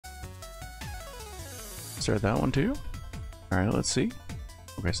Start that one too? Alright, let's see.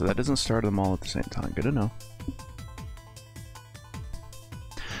 Okay, so that doesn't start them all at the same time. Good to know.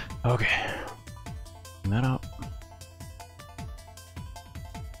 Okay. Bring that up.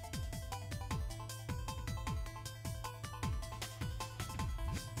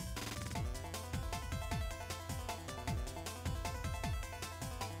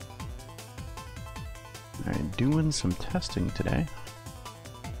 Alright, doing some testing today.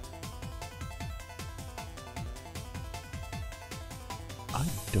 I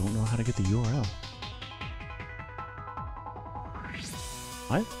don't know how to get the URL.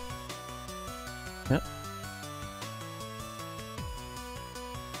 What? Yep.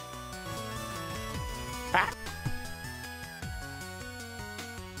 Ah!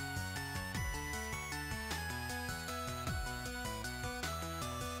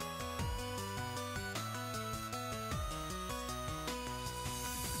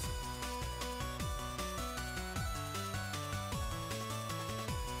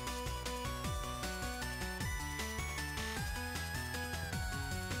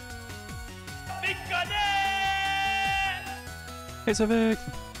 Hey, Civic!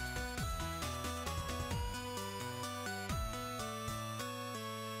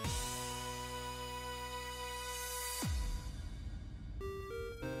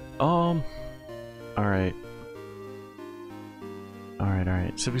 Alright.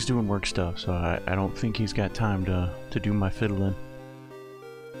 Alright. Civic's doing work stuff, so I don't think he's got time to do my fiddling.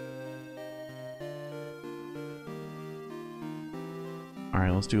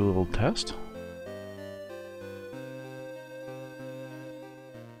 Alright, let's do a little test.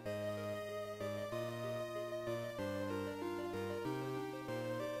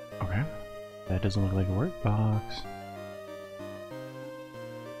 Okay. That doesn't look like a workbox.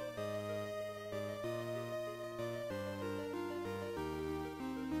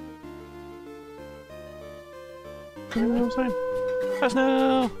 You know what I'm saying? Yes,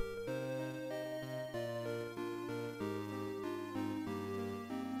 no!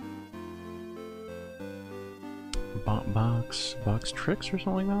 Box tricks or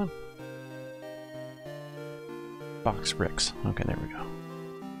something like that? Box bricks. Okay, there we go.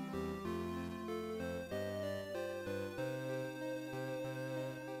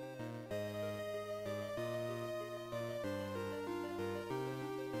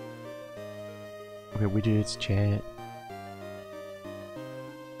 Okay, widgets, chat.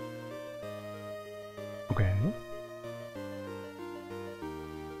 Okay.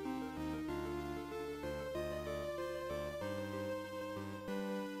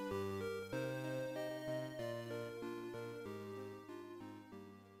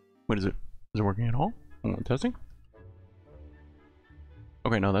 What is it? Is it working at all? Testing?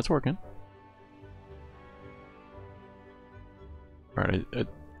 Okay, no, that's working. Alright, I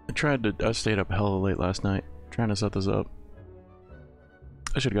stayed up hella late last night trying to set this up.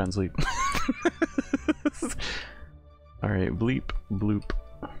 I should have gotten sleep. Alright, bleep, bloop.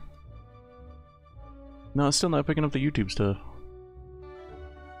 No, it's still not picking up the YouTube stuff.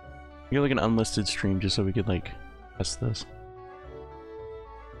 We get like an unlisted stream just so we could like test this.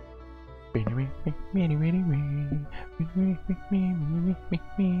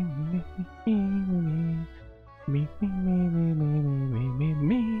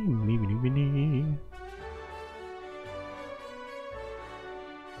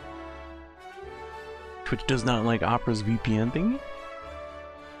 Twitch does not like Opera's VPN thingy?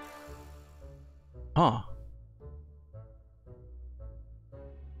 Huh.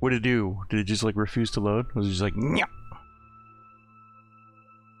 What did it do? Did it just like refuse to load? Was it just like, nyah?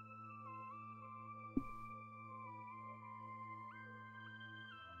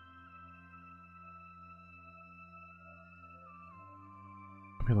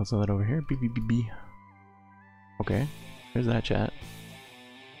 Okay, let's load that over here. B. Okay, there's that chat.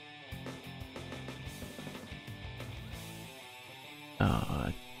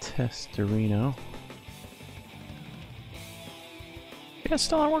 Testorino. Yeah, it's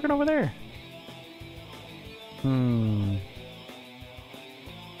still not working over there.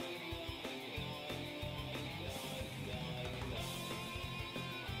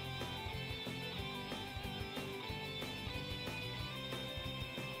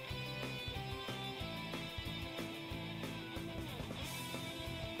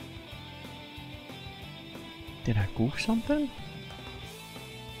 Did I goof something?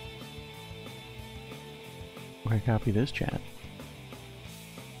 Okay, copy this chat.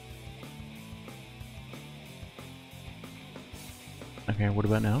 Okay, what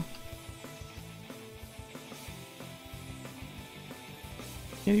about now?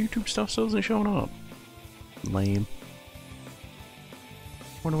 Yeah, YouTube stuff still isn't showing up. Lame.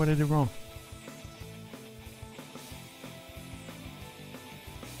 Wonder what I did wrong.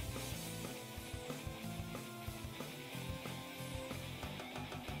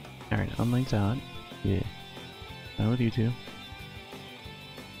 Unlink that. Yeah. Not with you two.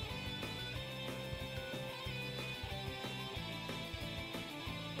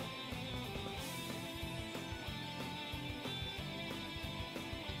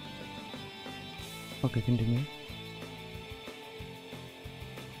 Okay, continue.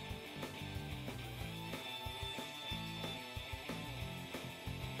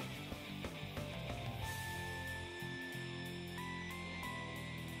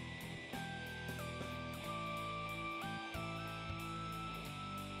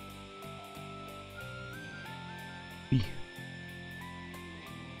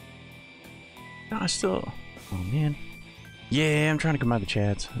 No, I still... Oh, man. Yeah, I'm trying to come out of the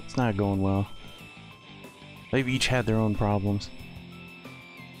chats. It's not going well. They've each had their own problems.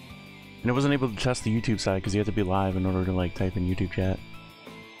 And I wasn't able to test the YouTube side because you have to be live in order to, like, type in YouTube chat.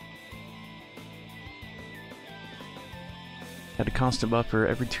 Had a constant buffer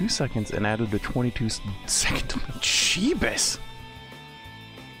every 2 seconds and added a 22-second... Jeebus!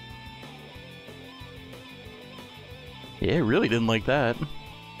 Yeah, it really didn't like that.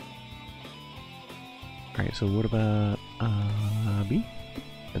 Alright, so what about B?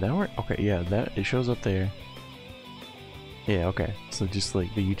 Did that work? Okay, yeah, that it shows up there. Yeah, okay. So just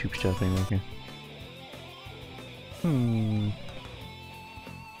like the YouTube stuff ain't working.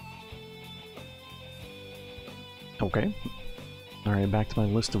 Okay. Alright, back to my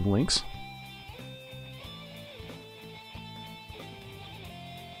list of links.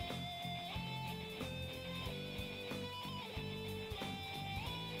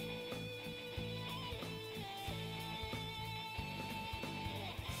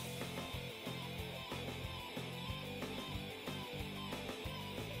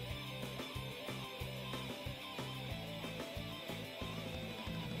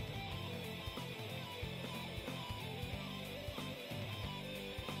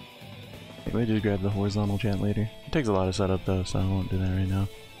 Maybe just grab the horizontal chat later. It takes a lot of setup though, so I won't do that right now.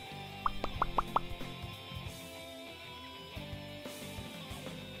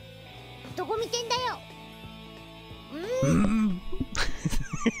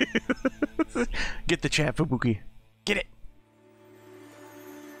 Get the chat, Fubuki. Get it!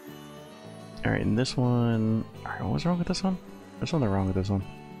 Alright, and this one... Alright, what's wrong with this one? There's something wrong with this one.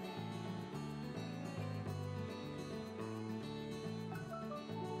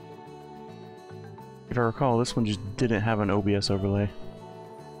 If I recall, this one just didn't have an OBS overlay.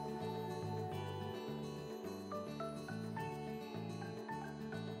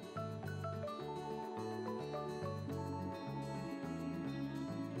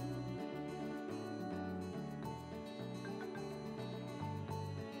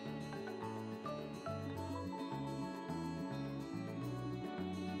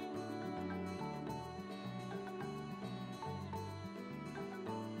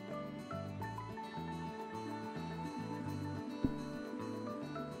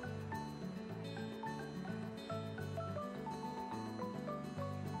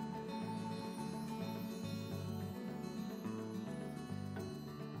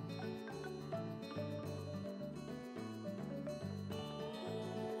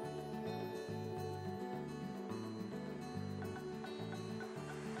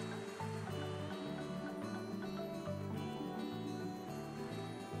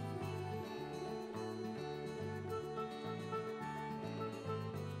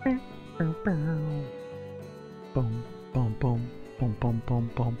 Boom, boom, boom, boom, boom,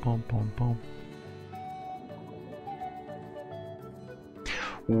 boom, boom, boom, boom, boom.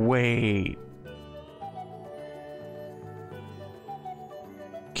 Wait.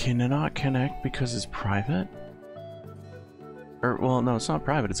 Can it not connect because it's private? Or, well, no, it's not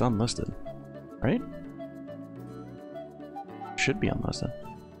private, it's unlisted. Right? Should be unlisted.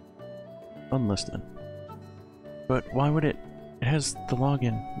 Unlisted. But why would it... It has the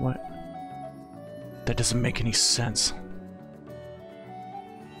login. What? That doesn't make any sense.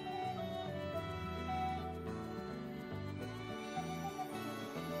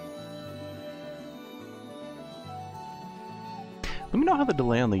 Let me know how the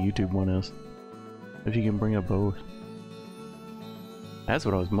delay on the YouTube one is. If you can bring up both. That's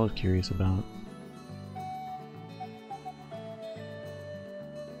what I was most curious about.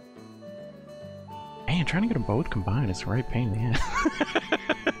 Man, trying to get them both combined is the right pain in the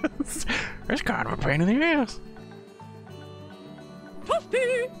ass. It's kind of a pain in the ass.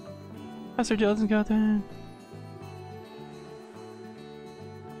 Master Justin got that.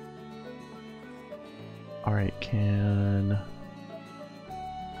 Alright, can...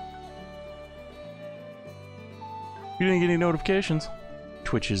 You didn't get any notifications.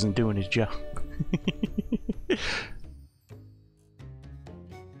 Twitch isn't doing his job.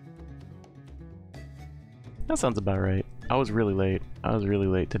 That sounds about right. I was really late. I was really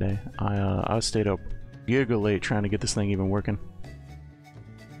late today. I stayed up giga late trying to get this thing even working.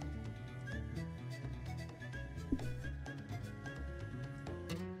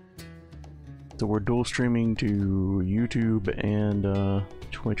 So we're dual streaming to YouTube and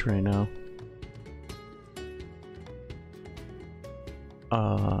Twitch right now.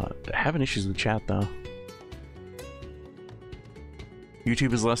 Having issues with chat though.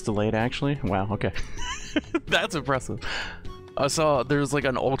 YouTube is less delayed actually? Wow, okay. That's impressive. I saw there's like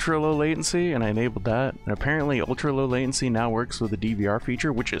an ultra low latency and I enabled that. And apparently ultra low latency now works with the DVR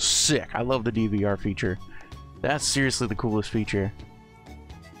feature, which is sick. I love the DVR feature. That's seriously the coolest feature.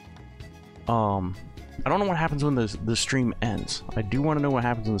 I don't know what happens when the stream ends. I do want to know what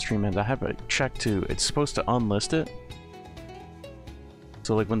happens when the stream ends. I have it checked too. It's supposed to unlist it.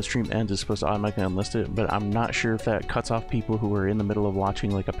 So like when the stream ends, it's supposed to automatically unlist it, but I'm not sure if that cuts off people who are in the middle of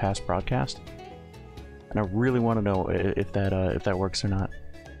watching like a past broadcast. And I really want to know if that works or not.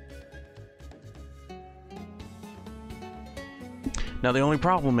 Now the only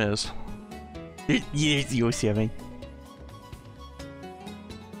problem is, yes, you see me.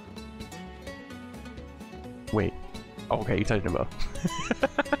 Wait. Oh, okay, you typed in both.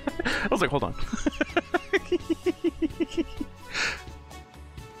 I was like, hold on.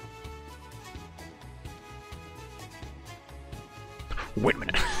 Wait a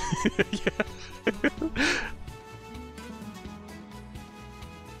minute. Yeah.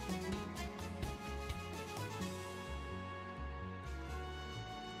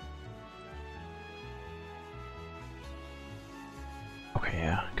 Okay,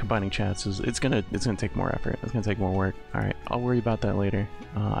 yeah. Combining chats is it's gonna take more effort. It's gonna take more work. All right, I'll worry about that later.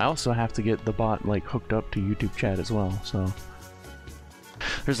 I also have to get the bot like hooked up to YouTube chat as well. So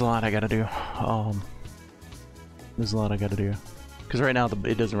there's a lot I gotta do. There's a lot I gotta do. Because right now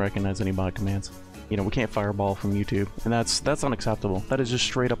it doesn't recognize any bot commands. You know, we can't fireball from YouTube, and that's unacceptable. That is just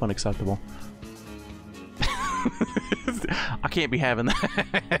straight up unacceptable. I can't be having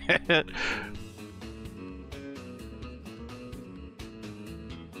that.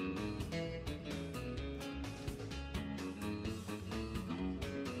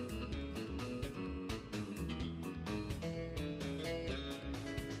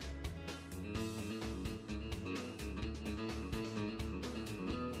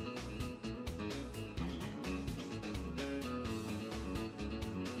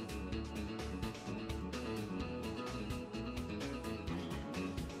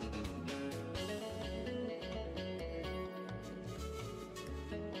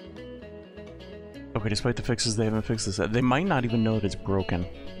 Okay, despite the fixes, they haven't fixed this. They might not even know that it's broken.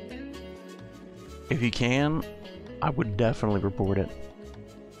 If you can, I would definitely report it.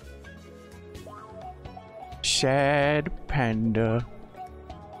 Sad panda.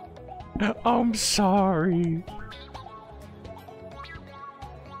 I'm sorry.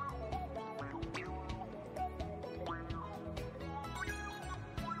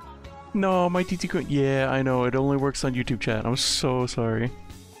 No, my TT couldn't. Yeah, I know. It only works on YouTube chat. I'm so sorry.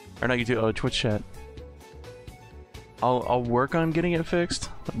 Or not YouTube, Twitch chat. I'll work on getting it fixed,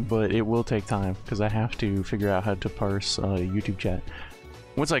 but it will take time because I have to figure out how to parse YouTube chat.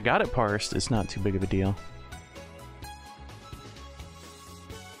 Once I got it parsed, it's not too big of a deal.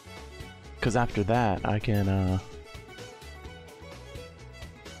 Because after that, I can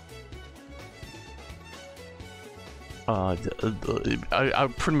I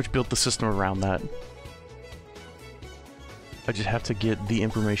pretty much built the system around that. I just have to get the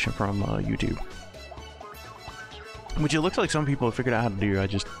information from YouTube. Which it looks like some people have figured out how to do, I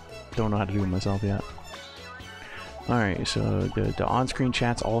just don't know how to do it myself yet. Alright, so the on-screen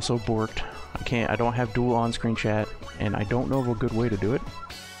chat's also borked. I don't have dual on-screen chat, and I don't know of a good way to do it.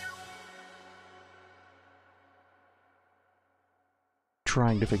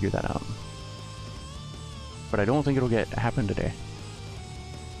 Trying to figure that out. But I don't think it'll happen today.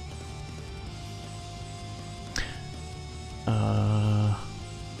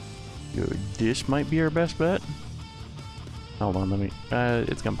 This might be our best bet. Hold on, let me...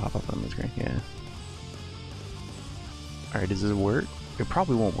 it's gonna pop up on the screen, yeah. Alright, does this work? It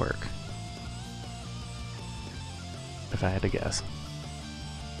probably won't work. If I had to guess.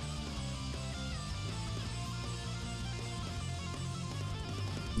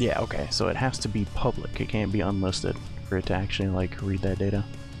 Yeah, okay, so it has to be public. It can't be unlisted for it to actually, like, read that data.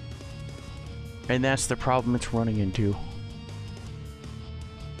 And that's the problem it's running into.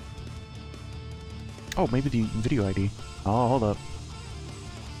 Oh, maybe the video ID. Oh, hold up.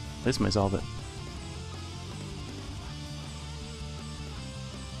 This may solve it.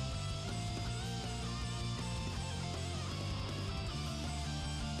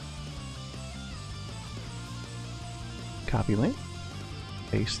 copy link,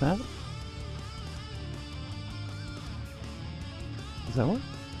 paste that. Does that work?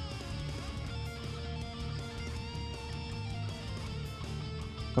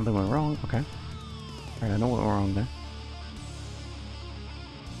 Something went wrong, okay. Alright, I know what went wrong there.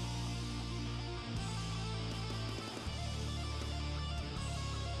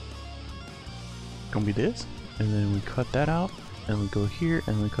 Gonna be this, and then we cut that out, and we go here,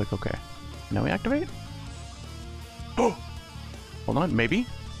 and we click OK. Now we activate. Oh! Hold on, maybe?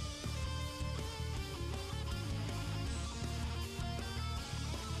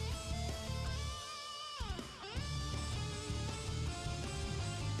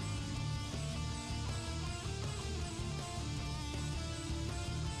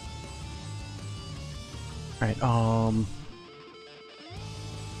 Alright,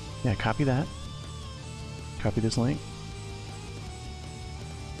 yeah, copy that. Copy this link.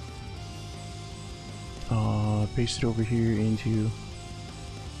 Paste it over here into...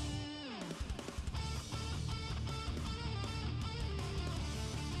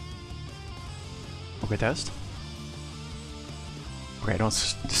 Okay, test. Okay, don't...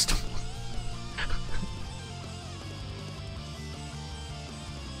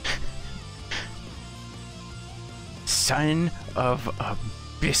 Son of a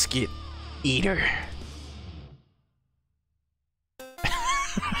biscuit eater.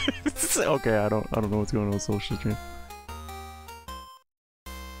 Okay, I don't know what's going on with social stream.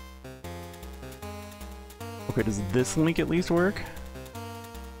 Okay, does this link at least work?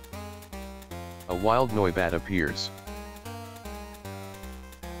 A wild noibat appears.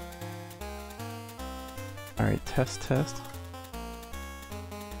 Alright, test.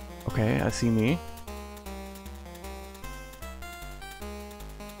 Okay, I see me.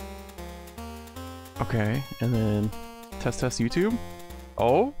 Okay, and then test YouTube.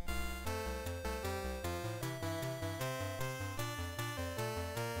 Oh?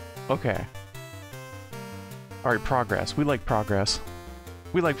 Okay. Alright, progress. We like progress.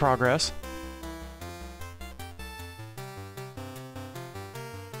 We like progress.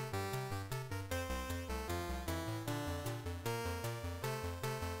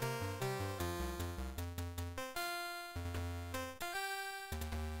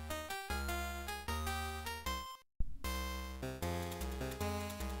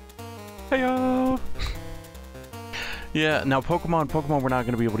 Heyo! Yeah, now Pokemon, we're not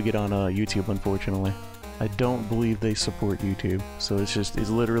going to be able to get on YouTube, unfortunately. I don't believe they support YouTube, so it's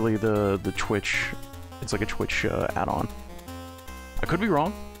literally the Twitch, it's like a Twitch add-on. I could be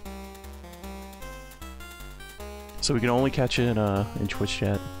wrong. So we can only catch it in Twitch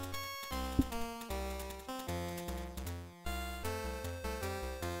chat.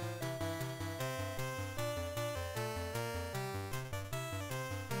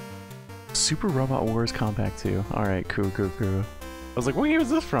 Super Robot Wars Compact 2. Alright, cool. I was like, what game is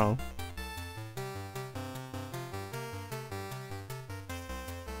this from?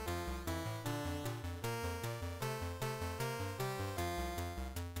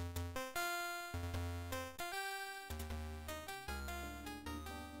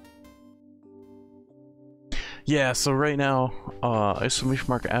 Yeah, so right now, exclamation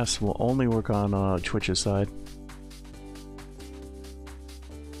mark S will only work on Twitch's side.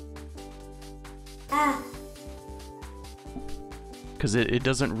 Because it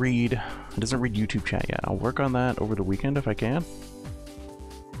doesn't read YouTube chat yet. I'll work on that over the weekend if I can.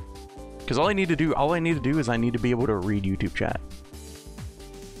 Because all I need to do is I need to be able to read YouTube chat.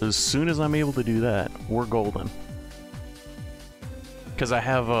 As soon as I'm able to do that, we're golden. Because I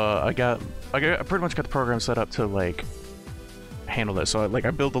have I pretty much got the program set up to like handle this. So I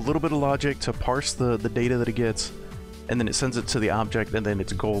build a little bit of logic to parse the data that it gets, and then it sends it to the object, and then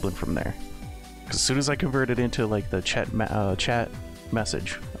it's golden from there. Because as soon as I convert it into like the chat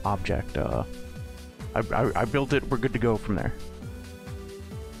message object, I built it. We're good to go from there.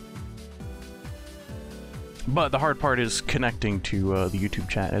 But the hard part is connecting to the YouTube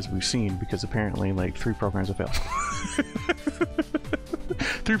chat, as we've seen, because apparently like 3 programs have failed.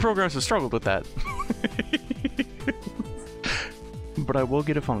 3 programs have struggled with that. But I will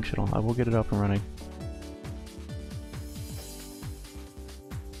get it functional. I will get it up and running.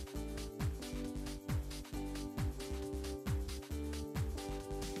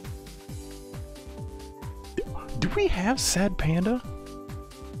 Do we have Sad Panda?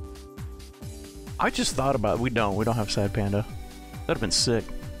 I just thought about it. We don't have Sad Panda. That'd have been sick.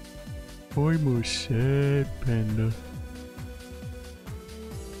 I'm a Sad Panda.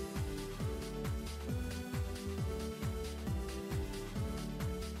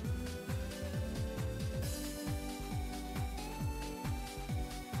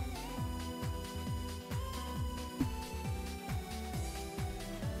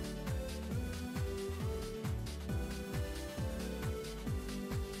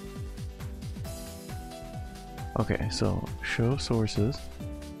 Okay, so show sources.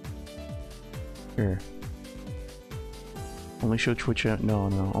 Here. Only show Twitch. No,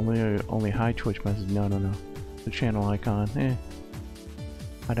 no. Only hide Twitch message. No, no, no. The channel icon.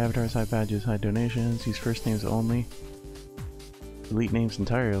 Hide avatars, hide badges, hide donations. Use first names only. Delete names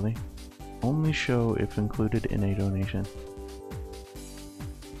entirely. Only show if included in a donation.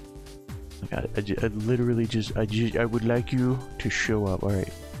 I literally just I would like you to show up. All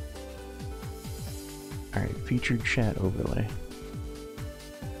right. All right. Featured chat overlay.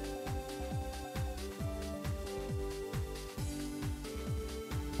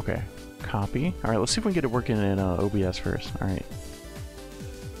 Okay. Copy. All right. Let's see if we can get it working in OBS first. All right.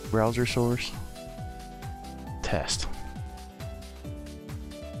 Browser source. Test.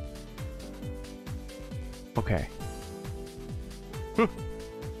 Okay.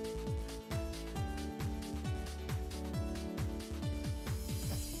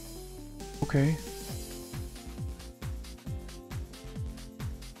 Okay.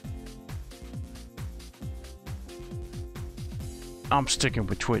 I'm sticking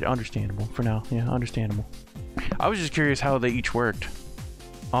with Twitch. Understandable for now. Yeah, understandable. I was just curious how they each worked.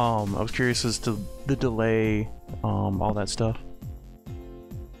 I was curious as to the delay, all that stuff.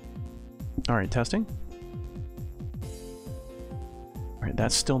 All right, testing. All right,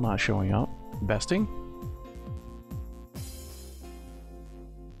 that's still not showing up. Besting.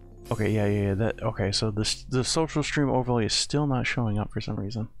 Okay, yeah. That okay. So the social stream overlay is still not showing up for some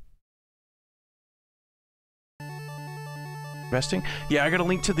reason. Besting? Yeah, I got a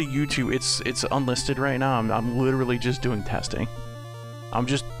link to the YouTube. It's unlisted right now. I'm literally just doing testing. I'm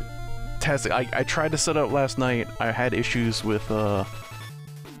just testing. I tried to set up last night. I had issues with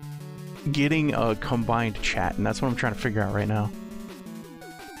getting a combined chat, and that's what I'm trying to figure out right now.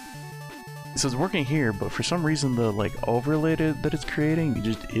 So it's working here, but for some reason the like overlay that it's creating it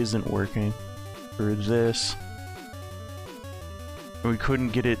just isn't working for this. And we couldn't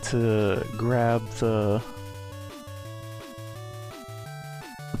get it to grab the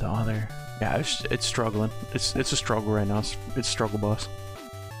other. Yeah, it's struggling. It's a struggle right now. It's struggle bus.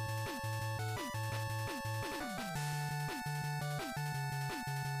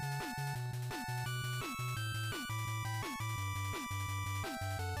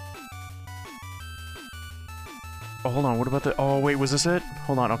 Oh, hold on, what about the... Oh, wait, was this it?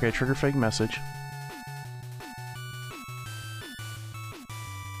 Hold on, okay, trigger fake message.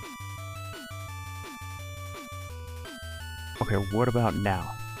 Okay, what about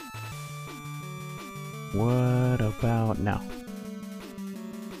now? What about now?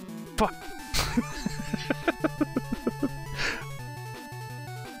 Fuck!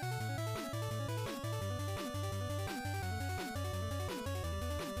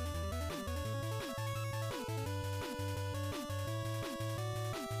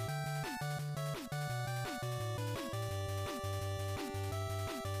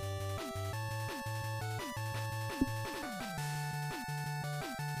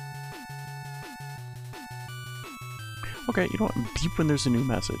 Okay, you know what? Beep when there's a new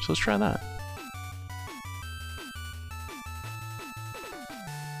message. Let's try that.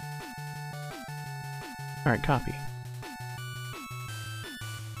 Alright, copy.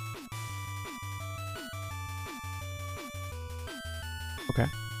 Okay.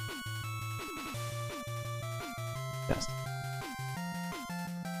 Test.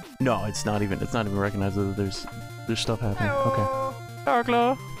 No, it's not even recognized that there's stuff happening. Hello. Okay.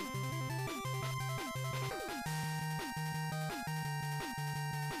 Darkla.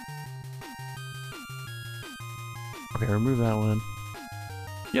 Okay, remove that one.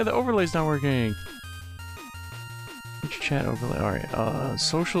 Yeah, the overlay's not working. Which chat overlay? Alright,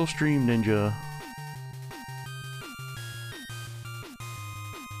 social stream ninja.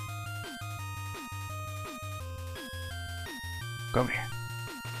 Come here.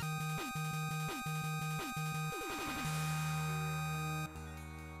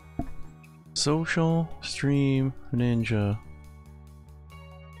 Social stream ninja.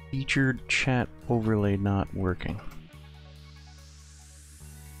 Featured chat overlay not working.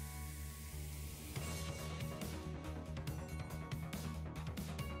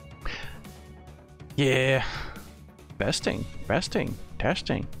 Yeah. Besting,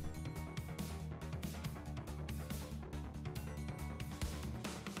 testing.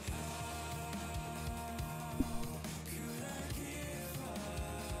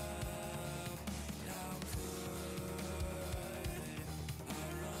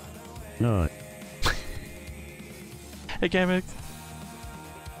 No. Hey, Kamek.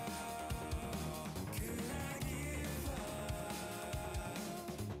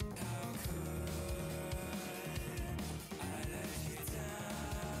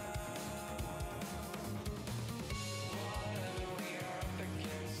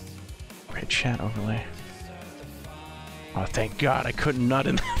 Okay, chat overlay. Oh, thank God I couldn't nut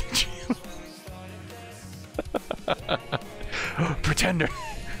in that channel. Pretender.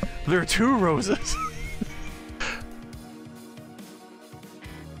 There are 2 roses.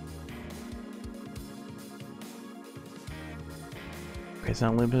 Okay, it's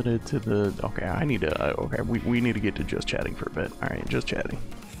not limited to the... Okay, I need to... okay, we need to get to just chatting for a bit. Alright, just chatting.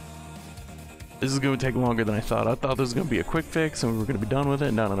 This is going to take longer than I thought. I thought this was going to be a quick fix and we were going to be done with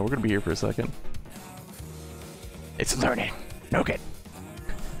it. No, we're going to be here for a second. It's learning. Nuke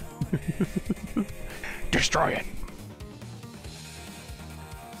it. Destroy it.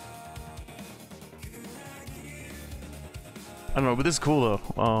 I don't know, but this is cool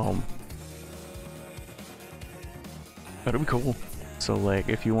though. That'd be cool. So like,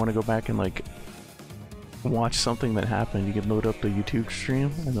 if you want to go back and like watch something that happened, you can load up the YouTube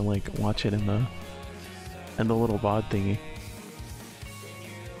stream and then like watch it in the little VOD thingy.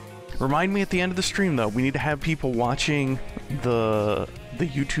 Remind me at the end of the stream though, we need to have people watching the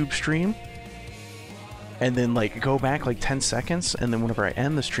YouTube stream and then like go back like 10 seconds, and then whenever I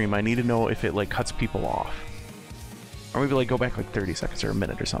end the stream I need to know if it like cuts people off. Or maybe like go back like 30 seconds or a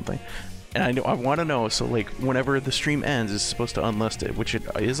minute or something. And I want to know, so like whenever the stream ends it's supposed to unlist it, which it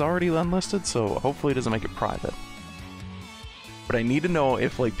is already unlisted, so hopefully it doesn't make it private. But I need to know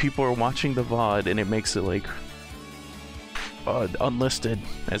if like people are watching the VOD and it makes it like unlisted,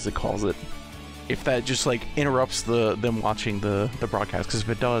 as it calls it. If that just like interrupts them watching the broadcast, because if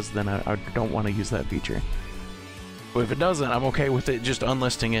it does, then I don't want to use that feature. But if it doesn't, I'm okay with it just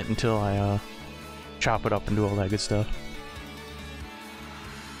unlisting it until I chop it up and do all that good stuff.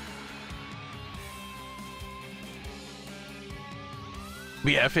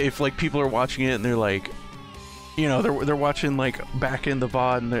 But yeah, if like people are watching it and they're like, you know, they're watching like back in the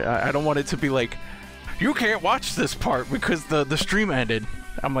VOD, and I don't want it to be like, you can't watch this part because the stream ended.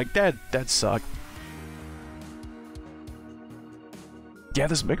 I'm like, that sucked. Yeah,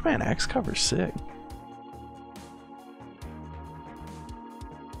 this Mega Man X cover's sick.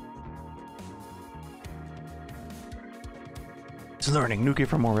 It's learning. Nuke it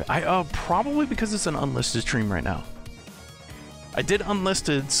from orbit. Probably because it's an unlisted stream right now. I did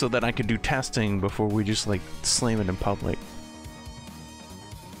unlisted so that I could do testing before we just like slam it in public.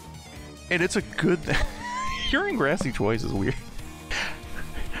 And it's a good... Hearing Grassy twice is weird.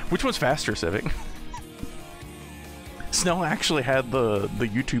 Which one's faster, Civic? Snell actually had the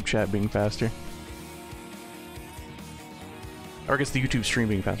YouTube chat being faster. Or I guess the YouTube stream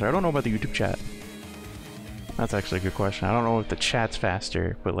being faster. I don't know about the YouTube chat. That's actually a good question. I don't know if the chat's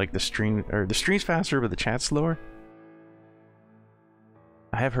faster, but like the stream... Or the stream's faster, but the chat's slower.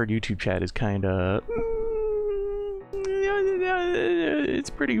 I have heard YouTube chat is kind of... It's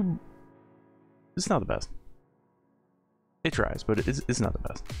pretty... It's not the best. It tries, but it's not the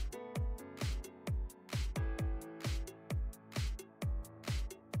best.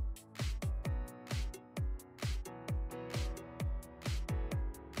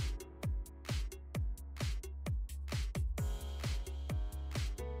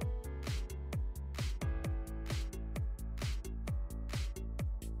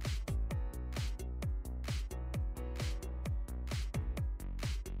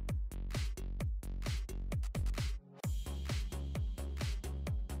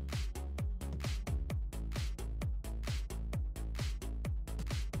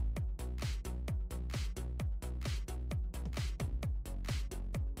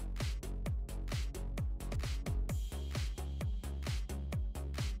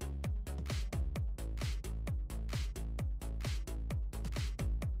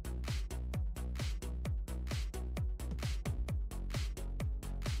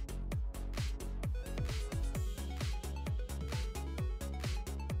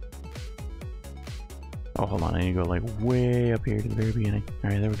 Oh, hold on, I need to go like way up here to the very beginning.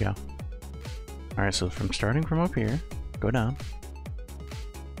 Alright, there we go. Alright, so from starting from up here, go down.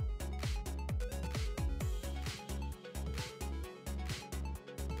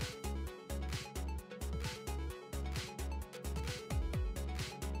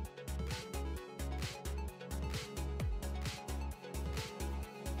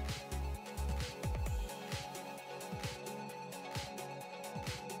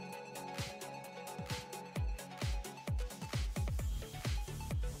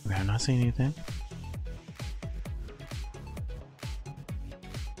 Okay, I'm not seeing anything.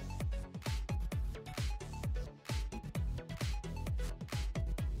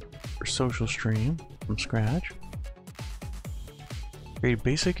 For social stream from scratch. Create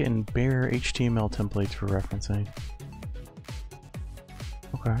basic and bare HTML templates for referencing.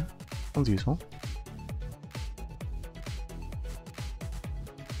 Okay, sounds useful.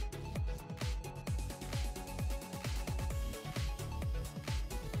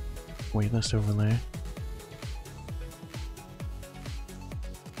 Waitlist overlay.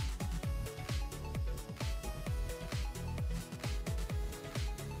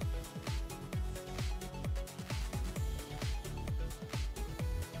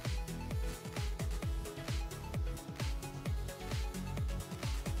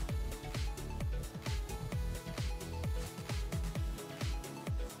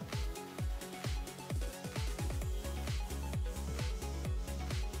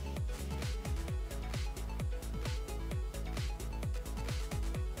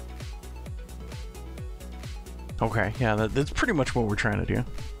 Okay, yeah, that's pretty much what we're trying to do.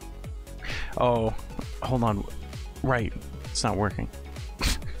 Oh, hold on. Right, it's not working.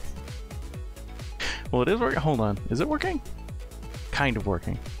 Well, it is working. Hold on. Is it working? Kind of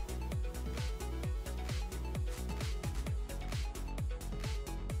working.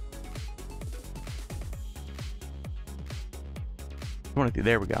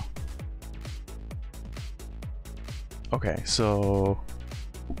 There we go. Okay, so...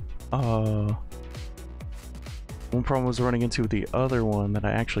 one problem was running into the other one that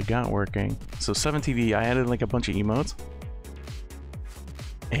I actually got working. So 7TV, I added like a bunch of emotes.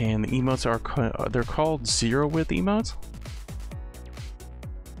 And the emotes are, they're called zero width emotes.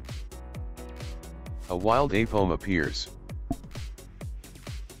 A wild apome appears.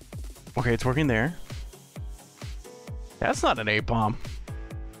 Okay, it's working there. That's not an apome.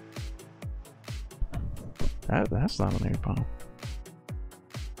 That's not an apome.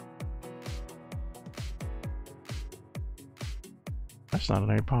 That's not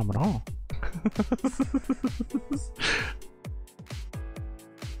an apome at all.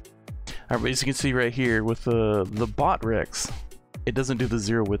 Alright, but as you can see right here with the bot Rex, it doesn't do the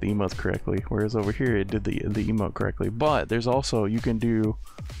zero width emotes correctly, whereas over here it did the emote correctly. But there's also we can do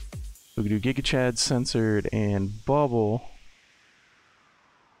GigaChad, censored, and bubble,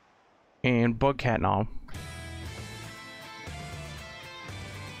 and bug cat nom.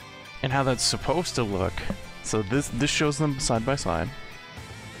 And how that's supposed to look. So this shows them side by side.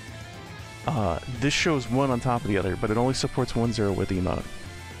 This shows one on top of the other, but it only supports one zero width emote.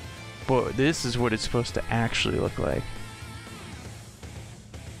 But this is what it's supposed to actually look like.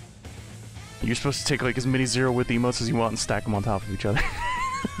 You're supposed to take like as many zero width emotes as you want and stack them on top of each other.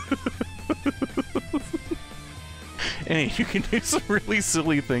 And you can do some really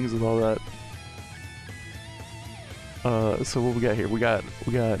silly things with all that. So what we got here? We got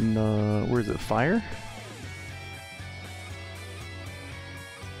where is it? Fire?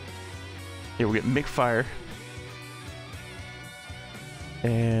 Here we get McFire.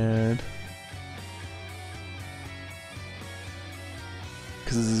 And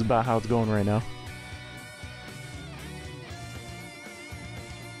because this is about how it's going right now.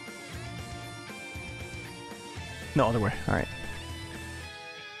 No, other way. Alright.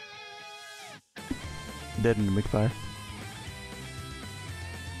 Dead into McFire.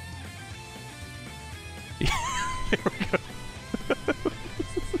 There we go.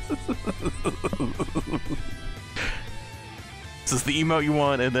 This is the emote you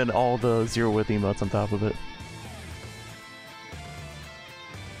want, and then all the zero width emotes on top of it.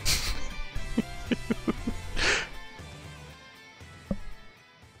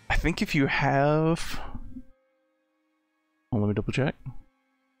 I think if you have... Oh, let me double check.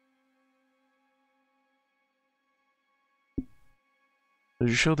 Did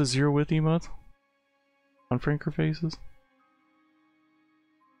you show the zero width emotes on Franker faces?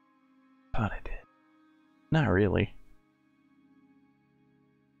 Thought I did. Not really.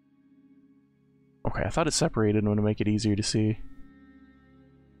 Okay, I thought it separated to make it easier to see.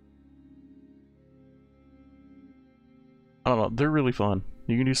 I don't know, they're really fun.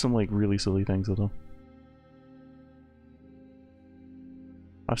 You can do some like really silly things with them.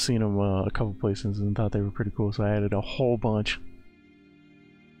 I've seen them a couple places and thought they were pretty cool, so I added a whole bunch.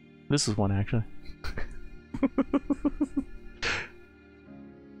 This is one actually.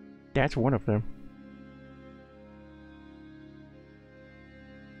 That's one of them.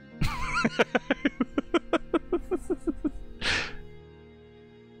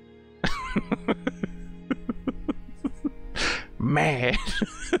 Mad.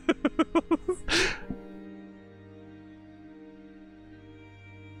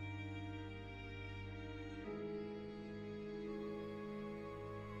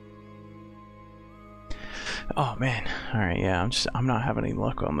 Oh man. Alright, yeah, I'm not having any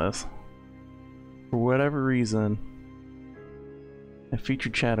luck on this. For whatever reason, the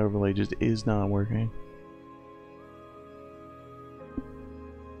featured chat overlay just is not working.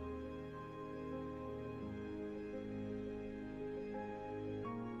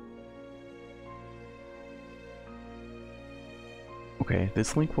 Okay,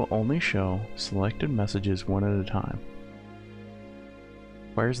 this link will only show selected messages one at a time.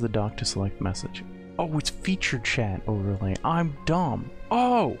 Where's the dock to select message? Oh, it's featured chat overlay. I'm dumb.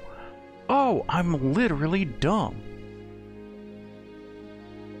 Oh! Oh, I'm literally dumb.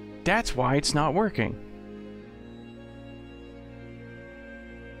 That's why it's not working.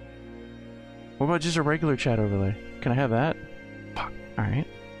 What about just a regular chat overlay? Can I have that? Fuck. Alright.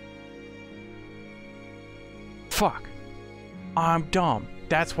 Fuck. I'm dumb.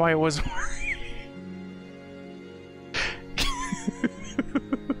 That's why it wasn't working.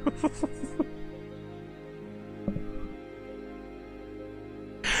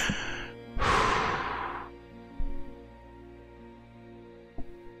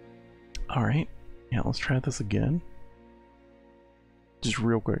 Alright. Yeah, let's try this again. Just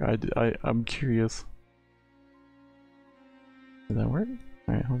real quick. I'm curious. Does that work?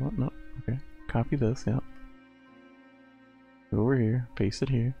 Alright, hold on. No. Okay. Copy this, yeah. Go over here, paste it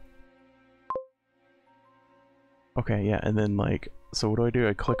here. Okay, yeah, and then like, so what do?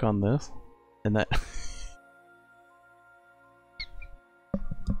 I click on this, and that...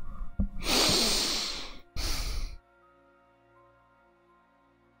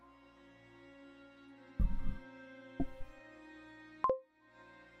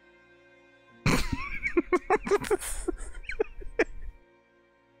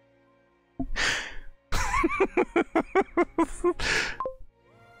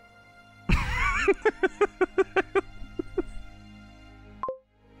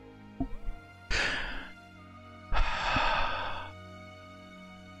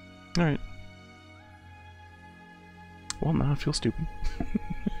 Alright. Well, now I feel stupid.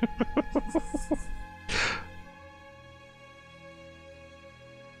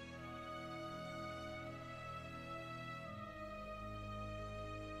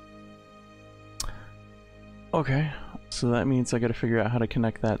 Okay, so that means I gotta figure out how to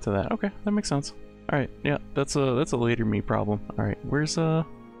connect that to that. Okay, that makes sense. Alright, yeah, that's a later me problem. Alright, where was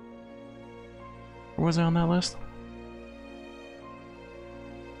I on that list?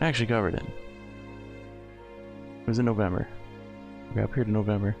 I actually covered it. It was in November. Okay, up here to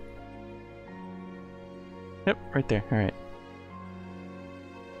November. Yep, right there. Alright.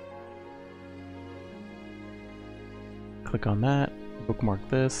 Click on that, bookmark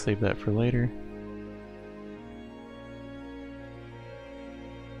this, save that for later.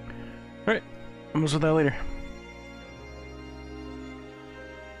 Alright, I'm gonna do that later.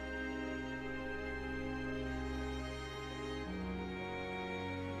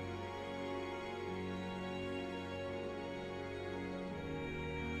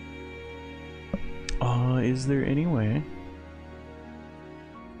 Is there any way?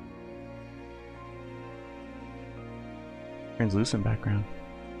 Translucent background.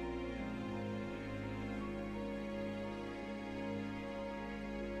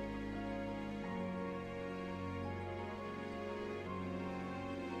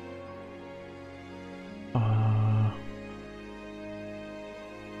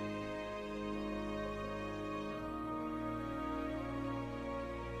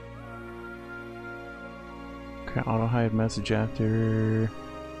 Okay, auto hide message after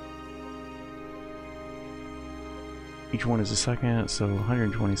each one is a second, so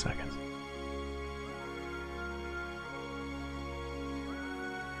 120 seconds.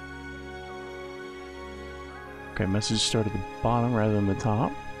 Okay, message start at the bottom rather than the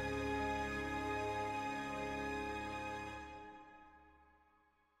top.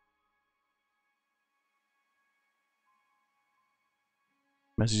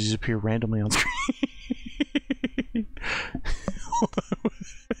 Messages appear randomly on screen.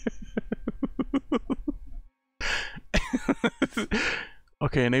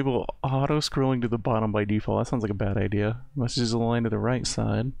 Okay, enable auto scrolling to the bottom by default. That sounds like a bad idea. Messages align to the right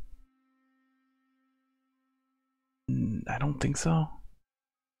side. I don't think so.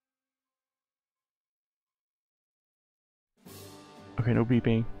 Okay, no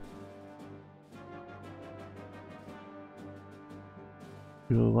beeping.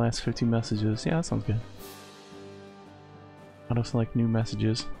 Do the last 50 messages. Yeah, that sounds good. Auto select new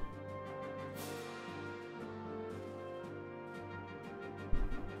messages.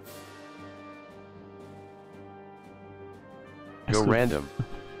 Go random.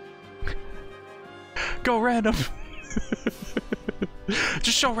 Go random.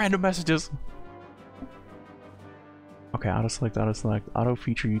 Just show random messages. Okay, auto select, auto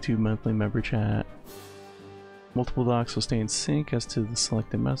feature YouTube monthly member chat. Multiple docs will stay in sync as to the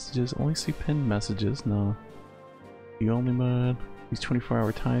selected messages. Only see pinned messages. No. The only mode. Use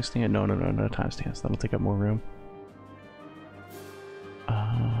 24-hour timestamp. No timestamps. That'll take up more room.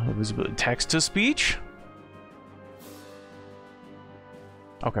 Visibility. Text to speech.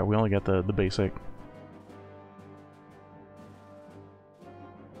 Okay, we only got the basic.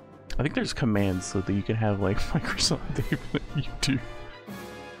 I think there's commands so that you can have like Microsoft Dave and YouTube.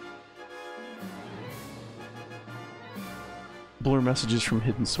 Blur messages from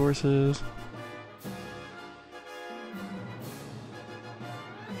hidden sources.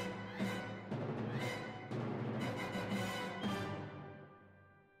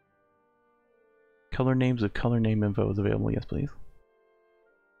 Color names of color name info is available. Yes, please.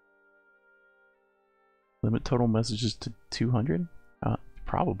 Limit total messages to 200?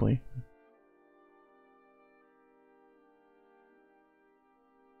 Probably.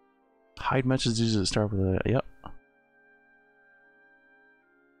 Hide messages that start with a... Yep.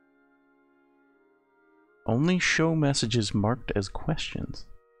 Only show messages marked as questions.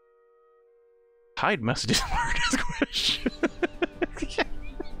 Hide messages marked as questions.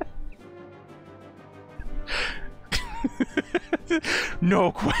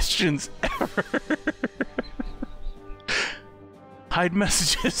 No questions ever. Hide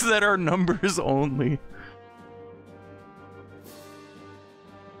messages that are numbers only.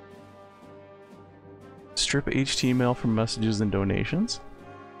 Strip HTML from messages and donations.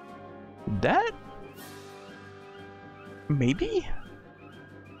 That? Maybe?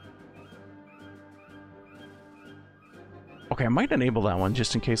 Okay, I might enable that one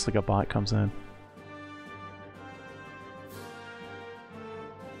just in case like a bot comes in.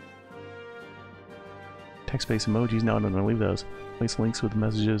 Text-based emojis, no, leave those. Place links with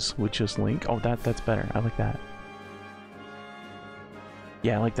messages with just link. Oh, that's better. I like that.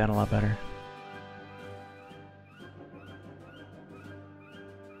 Yeah, I like that a lot better.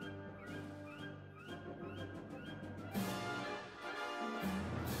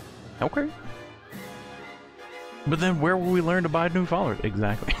 Okay. But then where will we learn to buy new followers?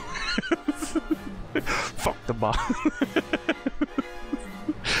 Exactly. Fuck the bot.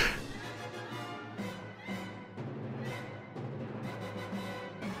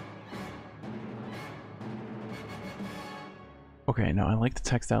 Okay, no, I like the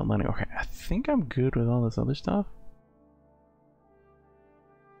text outlining. Okay, I think I'm good with all this other stuff.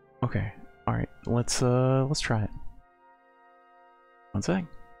 Okay, alright, let's try it. One sec.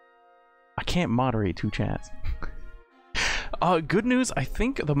 I can't moderate two chats. Good news, I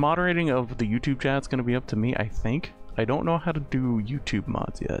think the moderating of the YouTube chat's gonna be up to me, I think. I don't know how to do YouTube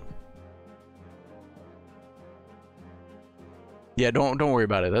mods yet. Yeah, don't worry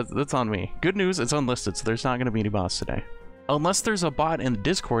about it. That's on me. Good news, it's unlisted, so there's not gonna be any bots today. Unless there's a bot in the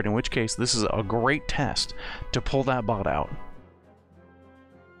Discord, in which case this is a great test to pull that bot out.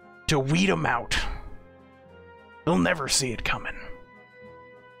 To weed them out. They'll never see it coming.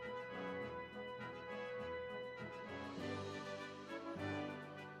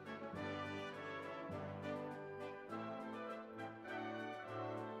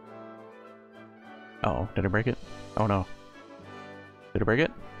 Uh-oh, did I break it? Oh no. Did I break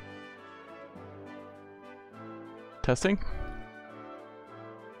it? Testing?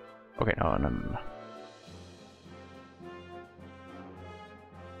 Okay, no.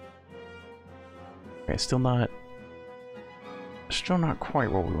 Okay, still not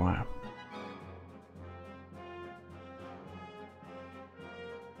quite what we want.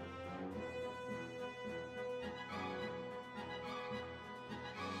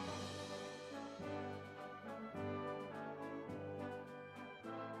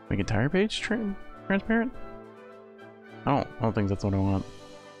 Make entire page transparent? I don't think that's what I want.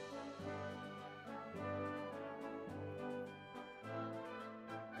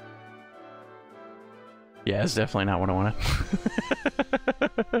 Yeah, it's definitely not what I wanted.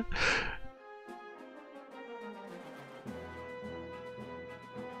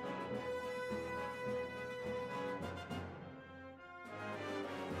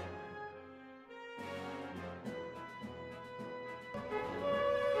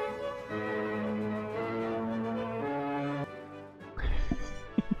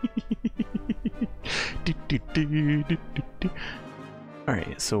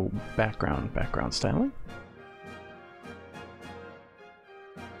 Alright, so background styling.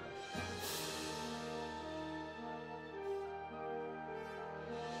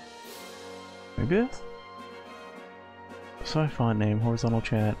 Maybe this? So font name, horizontal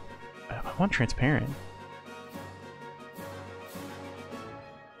chat. I want transparent.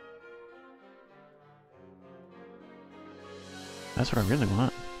 That's what I really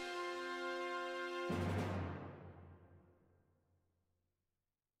want.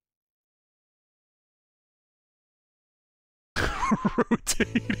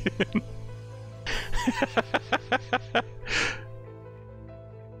 Rotating.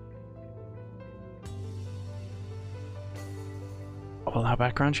 Well, Allow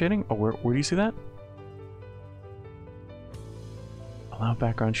background shading? Oh, where do you see that? Allow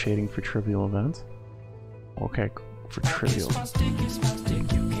background shading for trivial events. Okay, for trivial.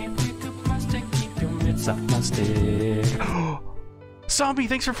 It's up my stick. Zombie,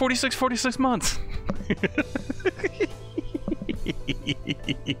 thanks for 46 months.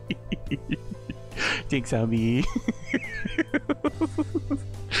 Thanks, Zombie.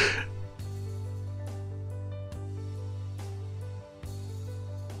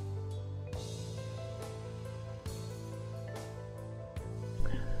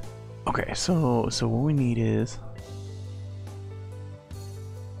 Okay, so what we need is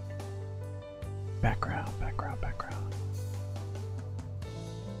background.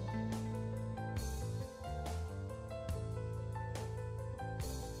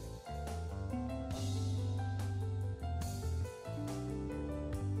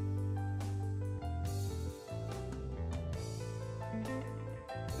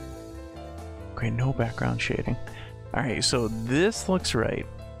 Okay, no background shading. All right, so this looks right.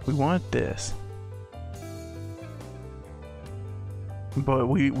 We want this. But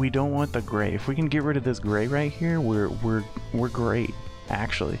we don't want the gray. If we can get rid of this gray right here, we're great,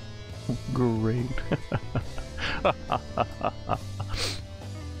 actually. Great.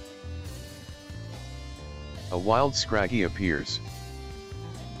 A wild scraggy appears.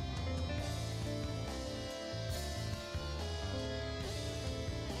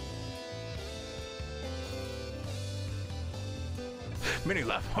 Mini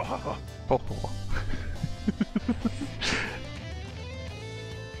laugh.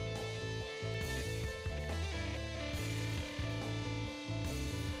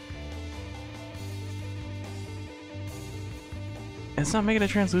 It's not making it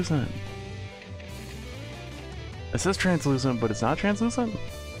translucent. It says translucent, but it's not translucent.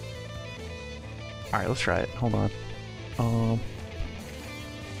 All right, let's try it. Hold on.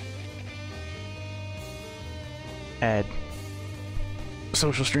 Add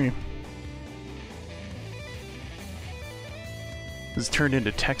social stream. This turned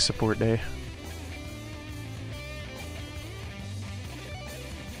into tech support day.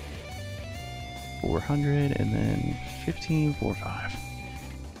 $400 and then 1545.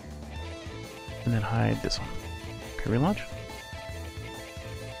 And then hide this one. Okay, relaunch?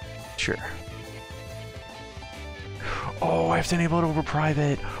 Sure. Oh, I have to enable it over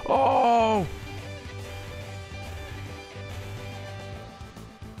private. Oh!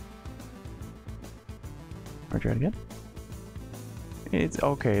 Or try it again. It's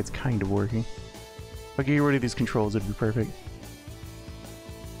okay, it's kind of working. If I get rid of these controls, it'd be perfect.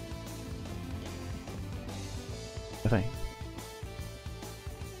 I think.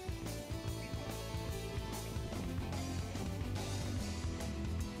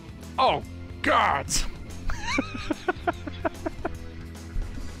 Oh, gods!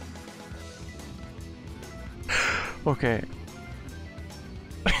 Okay.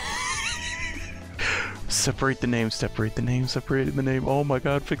 Separate the name, separate the name, separate the name. Oh my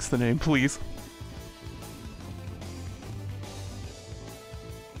god, fix the name, please.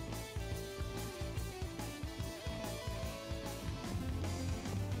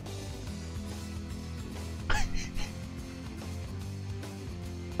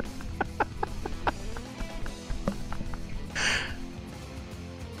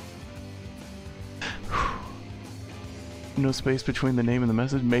 No space between the name and the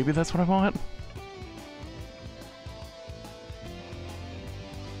message. Maybe that's what I want.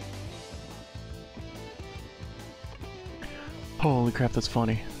 Holy crap, that's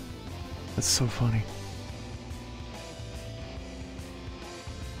funny. That's so funny.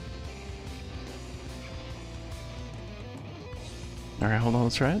 Alright, hold on,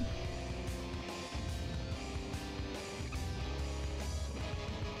 let's try it.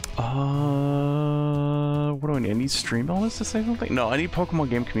 What do I need? I need Stream Elements to say something? No, I need Pokemon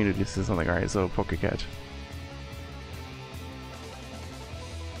Game Community to say something. Alright, so Pokecatch.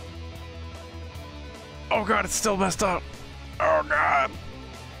 Oh god, it's still messed up! Oh god!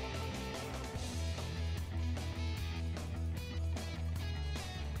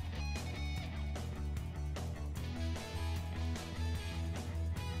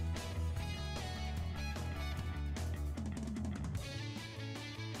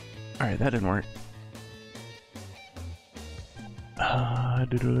 Alright, that didn't work. I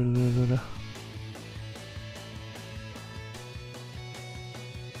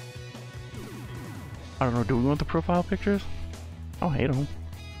don't know, do we want the profile pictures? I don't hate them.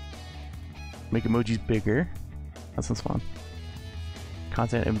 Make emojis bigger. That sounds fun.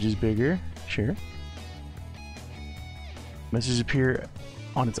 Content images bigger. Sure. Messages appear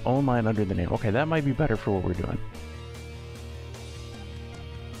on its own line under the name. Okay, that might be better for what we're doing.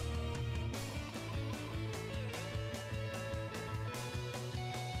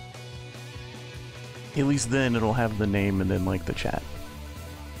 At least then it'll have the name and then like the chat.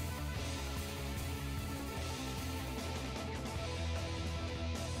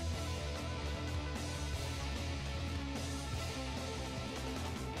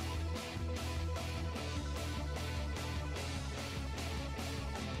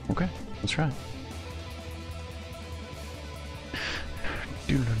 Okay, let's try.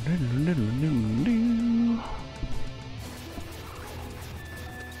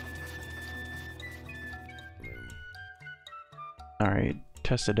 Alright,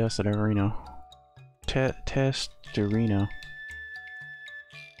 Testarino. Testarino.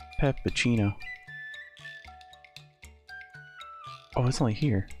 Peppuccino. Oh, it's only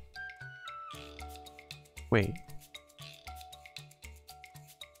here. Wait.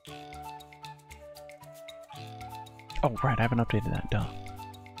 Oh, right, I haven't updated that, duh.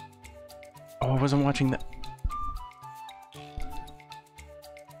 Oh, I wasn't watching that.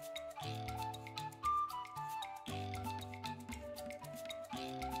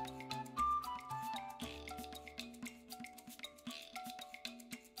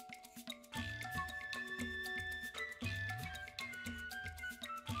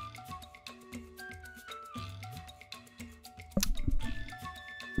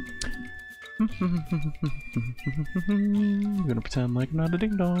 I'm gonna pretend like I'm not a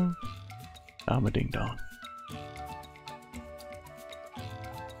ding dong. I'm a ding dong.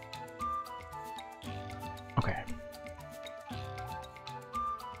 Okay.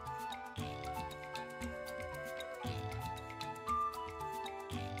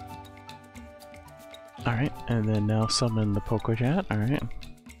 Alright, and then now summon the Poke Chat. Alright.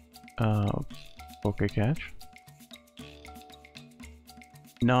 Poke Catch.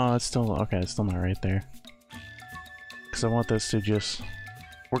 No, it's still okay, it's still not right there. Because I want this to just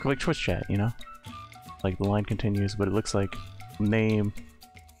work like Twitch chat, you know? Like the line continues, but it looks like name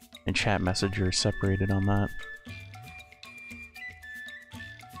and chat message are separated on that.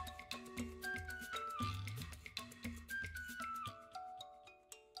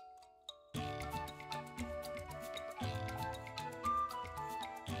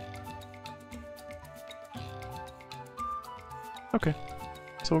 Okay.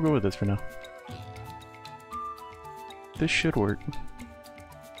 So we'll go with this for now. This should work.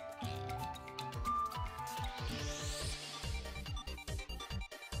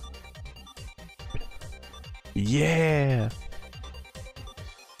 Yeah!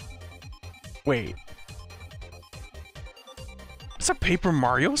 Wait. It's a Paper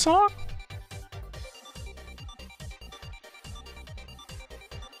Mario song?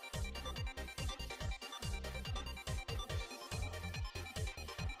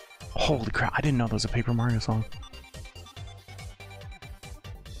 Holy crap, I didn't know there was a Paper Mario song.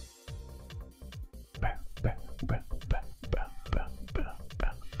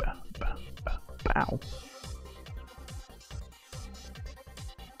 Bow.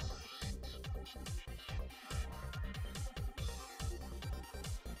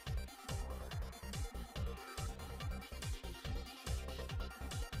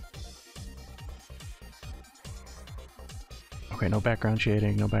 Okay, no background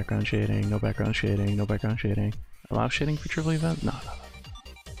shading, no background shading, no background shading, no background shading. Allow shading for triple event? No, no,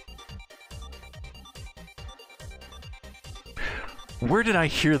 no. Where did I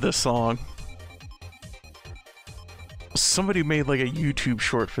hear this song? Somebody made like a YouTube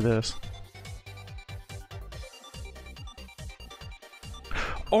short for this.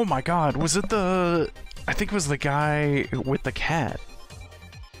 Oh my god, was it the... I think it was the guy with the cat.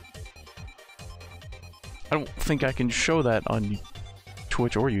 I don't think I can show that on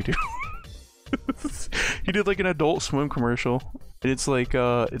Twitch or YouTube. He did like an Adult Swim commercial. And it's like,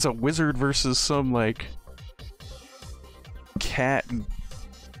 it's a wizard versus some like... cat...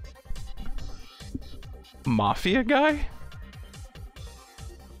 mafia guy?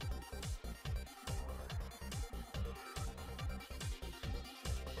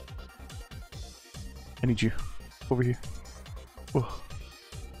 I need you. Over here. Oh.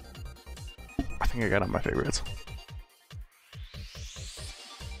 I think I got on my favorites.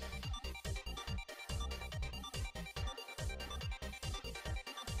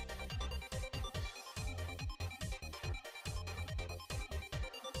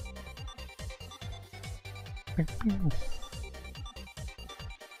 Okay.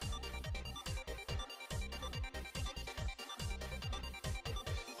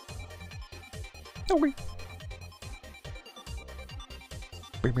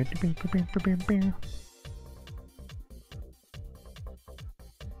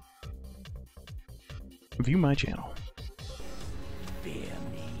 View my channel. Fear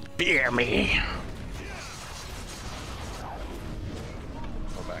me. Fear me.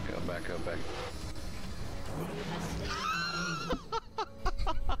 Oh, back up, back up, back.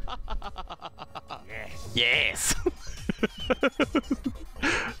 Yes!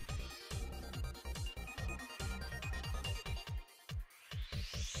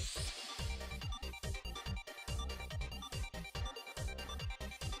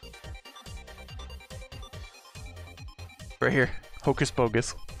 Right here. Hocus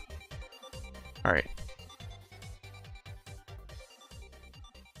Pocus. Alright.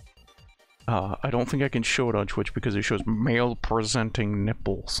 I don't think I can show it on Twitch because it shows male presenting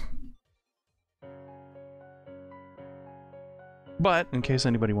nipples. But, in case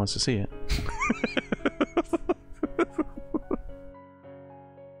anybody wants to see it.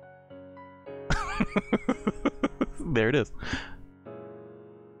 There it is.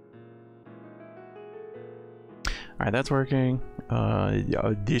 Alright, that's working.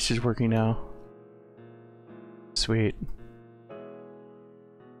 This is working now. Sweet.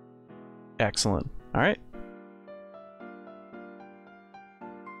 Excellent. Alright.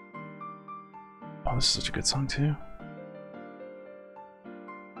 Oh, this is such a good song, too.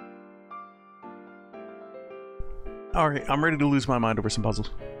 Alright, I'm ready to lose my mind over some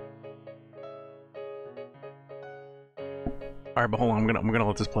puzzles. Alright, but hold on, I'm gonna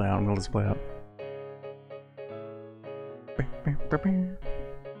let this play out. I'm gonna let this play out.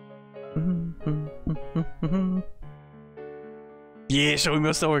 Yeah, show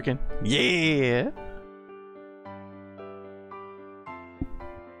me still working. Yeah.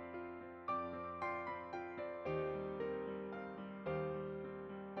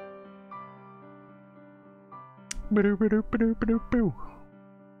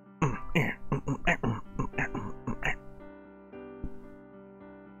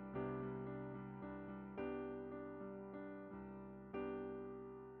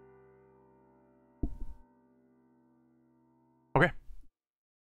 Okay.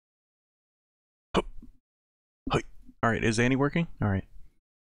 Alright, is Annie working? Alright.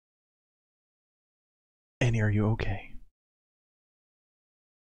 Annie, are you okay?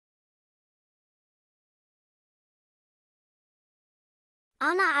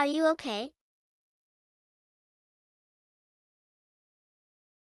 Anna, are you okay?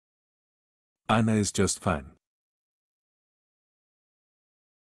 Anna is just fine.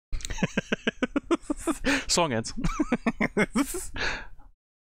 Song ends.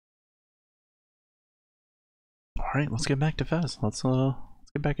 Alright, let's get back to Fez. Let's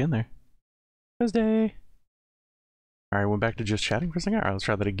get back in there. Fez Day! Alright, went back to just chatting for a second. Alright, let's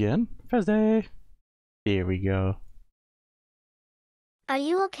try that again. Fez Day! Here we go. Are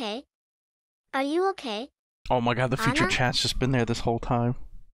you okay? Are you okay? Oh my god, the feature Anna? chat's just been there this whole time.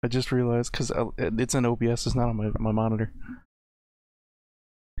 I just realized, because it's in OBS, it's not on my monitor.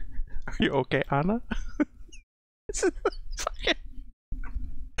 Are you okay, Anna? It's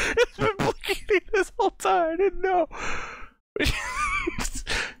been blinking this whole time, I didn't know.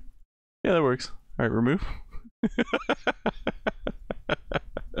 Yeah, that works. Alright, remove.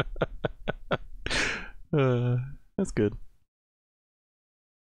 That's good.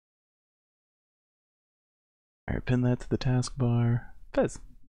 Alright, pin that to the taskbar. Fez.